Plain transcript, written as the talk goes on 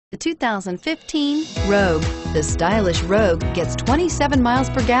The 2015 Rogue. The stylish Rogue gets 27 miles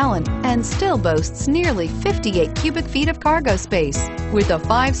per gallon and still boasts nearly 58 cubic feet of cargo space. With a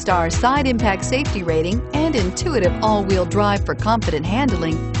 5-star side impact safety rating and intuitive all-wheel drive for confident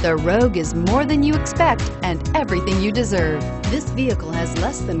handling, the Rogue is more than you expect and everything you deserve. This vehicle has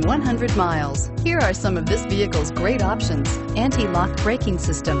less than 100 miles. Here are some of this vehicle's great options: anti-lock braking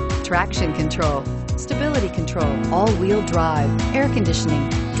system, traction control, stability control, all-wheel drive, air conditioning,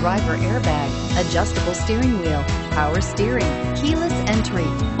 driver airbag, adjustable steering wheel, power steering, keyless entry,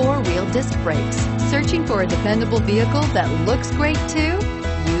 4-wheel disc brakes. Searching for a dependable vehicle that looks great too?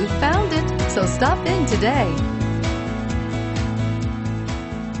 You found it, so stop in today.